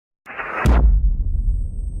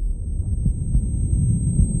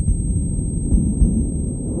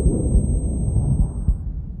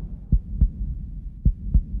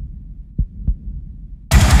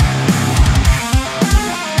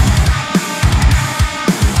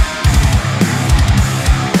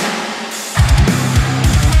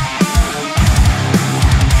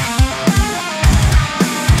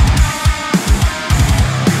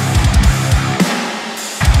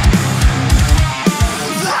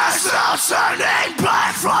turning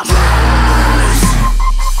back from this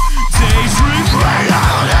daydream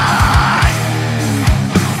reality,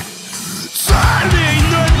 turning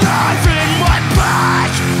the knife in my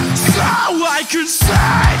back so I can see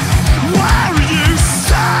where you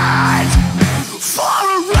stand. For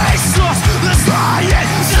a resource that's lying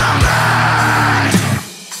to me,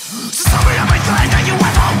 just tell me everything that you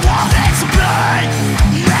ever wanted to be.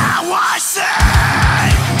 Now I see,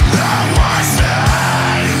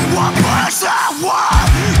 what breaks the wall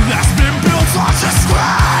that's been built on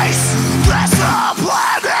disgrace. There's a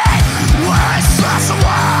planet where it's such a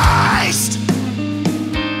waste.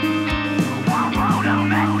 One road of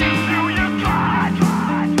messy through your God,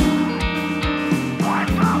 one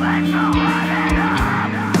bullet to light it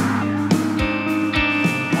up.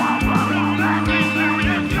 One road of messy through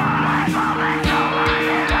your God, one bullet to light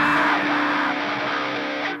it up.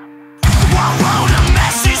 One road of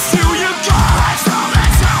messy through your God, one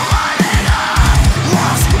bullet to light it up.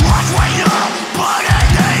 Lost, way up, but in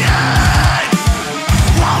the end.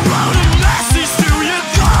 One road of messy through your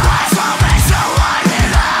God, one bullet to light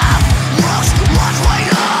it up. Lost, way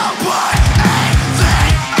up, but in the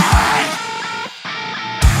end.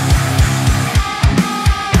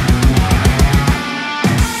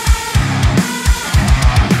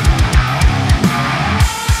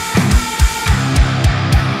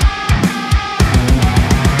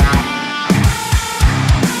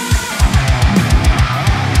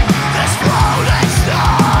 This floating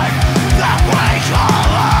star that we call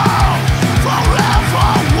home, forever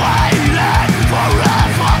waiting,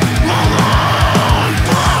 forever alone.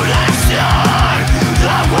 Floating star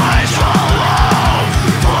that we call home,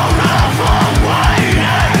 forever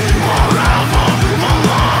waiting, forever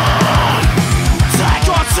alone. Take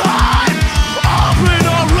our time, open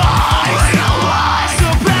our eyes, realize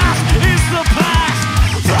the past is the past.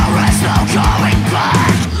 There is no going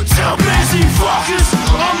back. Too busy focused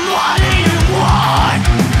on money and want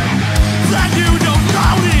that you don't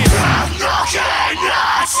notice. I'm knocking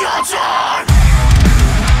at your door,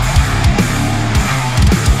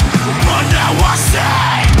 but now I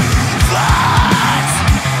say that.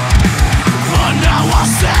 But now I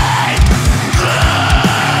say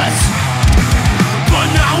that. But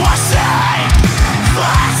now I say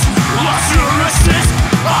that. What's your resist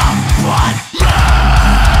upon me?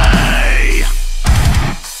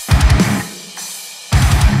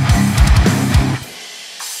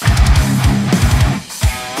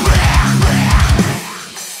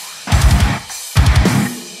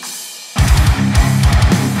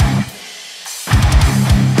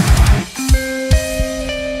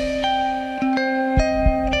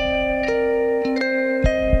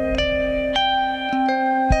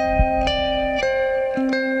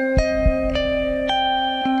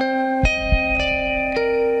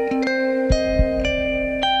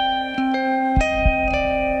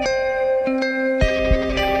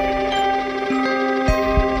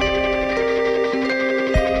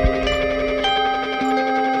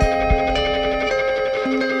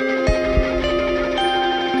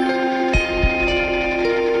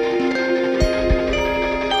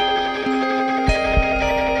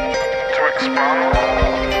 To expand,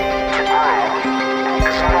 to grow,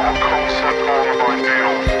 is not a concept born of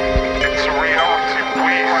ideals. It's a reality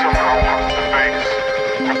we somehow have to face.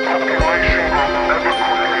 With population growth ever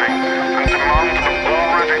quickening and demand of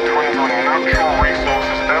already dwindling natural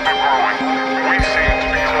resources ever growing,